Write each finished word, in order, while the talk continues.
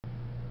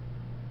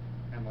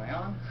Am I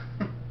on?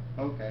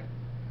 Okay.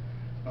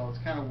 Well, it's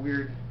kind of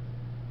weird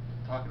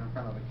talking in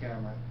front of a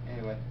camera.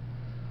 Anyway,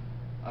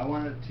 I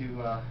wanted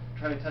to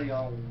try to tell you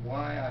all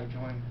why I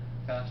joined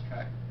Fast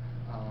Track.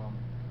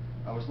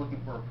 I was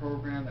looking for a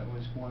program that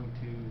was going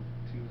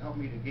to help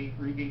me to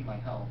regain my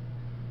health.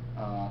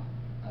 I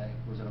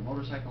was in a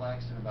motorcycle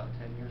accident about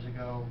 10 years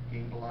ago,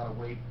 gained a lot of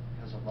weight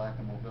because of lack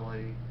of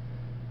mobility,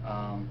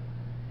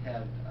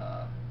 had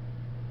a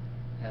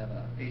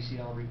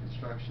ACL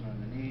reconstruction on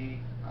the knee.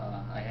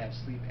 I have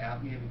sleep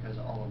apnea because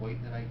of all the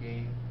weight that I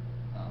gained.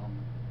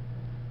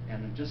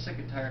 And I'm just sick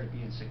and tired of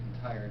being sick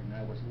and tired, and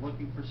I was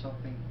looking for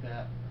something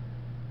that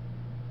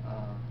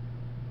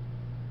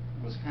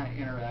was kind of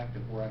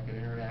interactive, where I could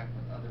interact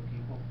with other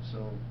people.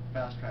 So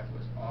Fast Track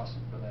was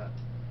awesome for that.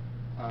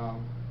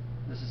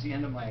 This is the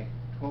end of my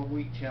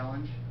 12-week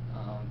challenge.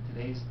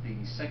 Today's the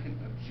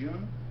 2nd of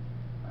June.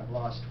 I've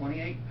lost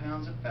 28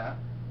 pounds of fat,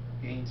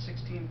 gained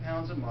 16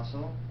 pounds of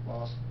muscle,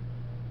 lost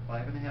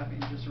 5.5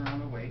 inches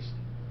around the waist,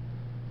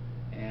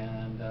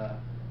 and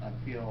I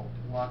feel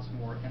lots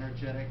more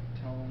energetic,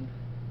 toned,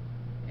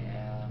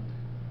 and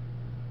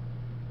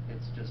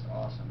it's just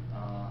awesome.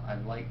 I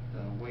like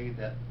the way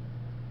that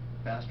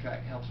Fast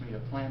Track helps me to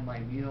plan my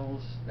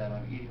meals, that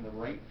I'm eating the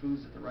right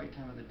foods at the right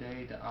time of the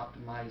day to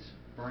optimize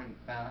burning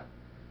fat.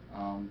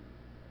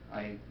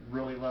 I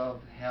really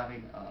love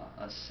having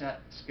a set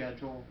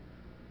schedule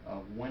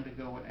of when to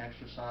go and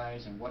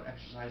exercise and what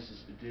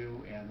exercises to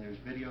do, and there's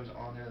videos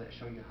on there that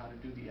show you how to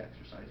do the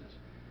exercises.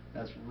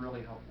 That's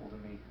really helpful to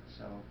me.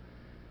 So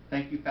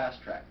thank you,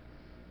 Fast Track.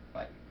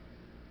 Bye.